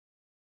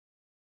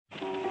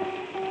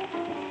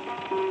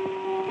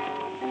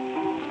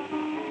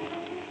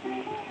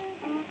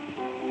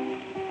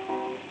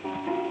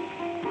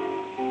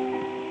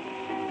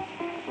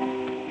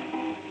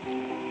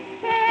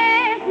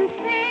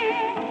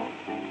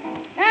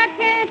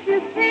Can't you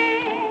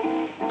see,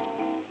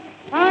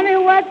 honey,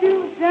 what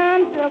you've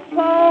done to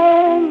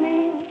pull me?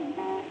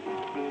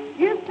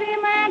 You see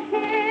my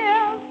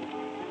tears,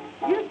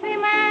 you see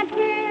my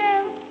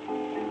tears.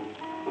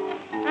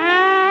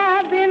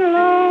 I've been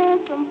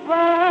lonesome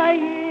for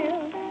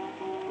years.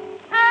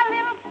 A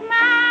little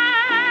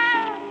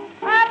smile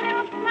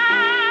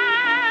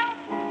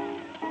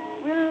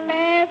will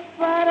last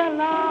for a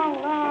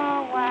long,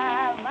 long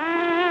while.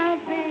 My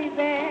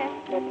baby,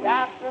 the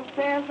doctor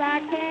says I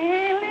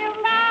can't live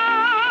long.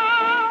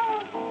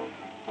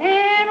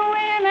 And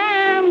when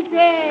I'm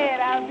dead,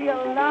 I'll be a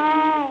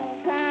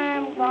long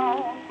time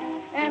gone.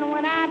 And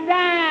when I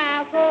die,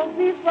 I'll go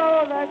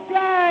before the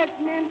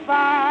judgment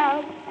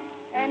bar.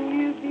 And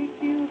you be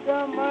accused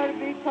of murder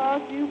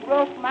because you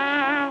broke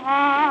my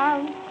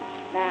heart.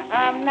 Now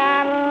I'm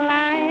not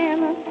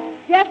lying,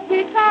 just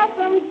because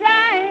I'm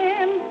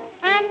dying.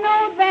 I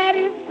know that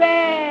it's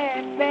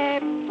bad,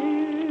 bad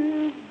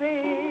news,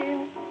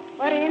 babe.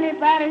 But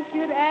anybody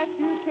should ask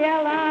you,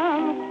 tell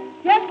them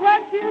just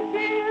what you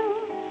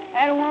do.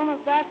 That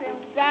woman's got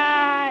them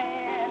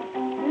dying,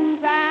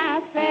 news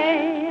I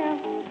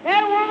say.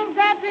 That woman's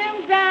got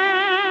them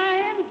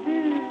dying,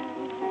 too.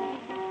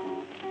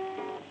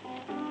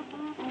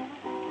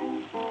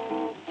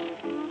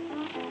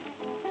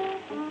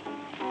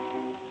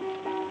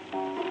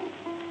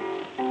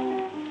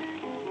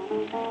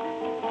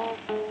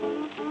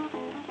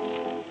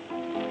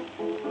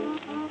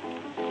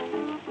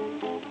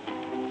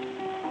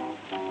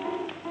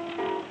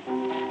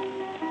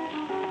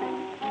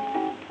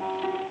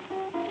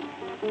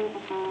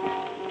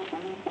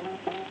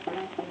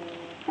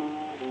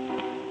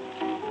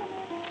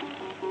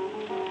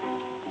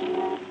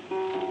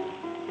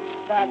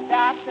 The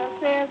doctor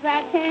says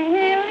I can't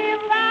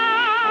live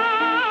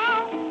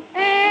long,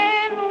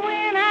 and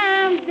when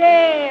I'm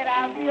dead,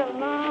 I'll be a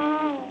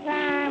long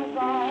time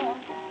gone.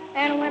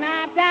 And when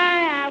I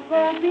die, I'll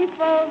go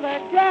before the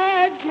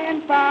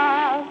judgment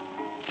bar.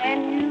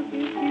 And you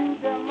be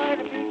accused of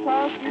murder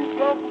because you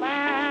broke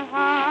my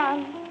heart.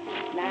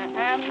 Now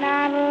I'm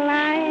not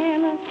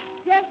lying,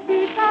 just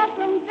because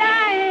I'm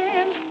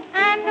dying.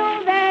 I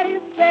know that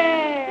it's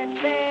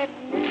bad, bad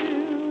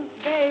news,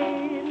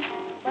 babe.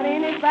 But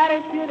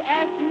anybody should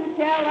ask you,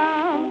 tell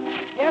them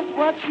just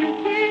what you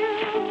do.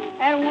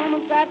 And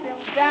woman's got them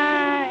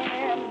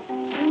dying,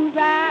 news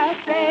I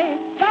say.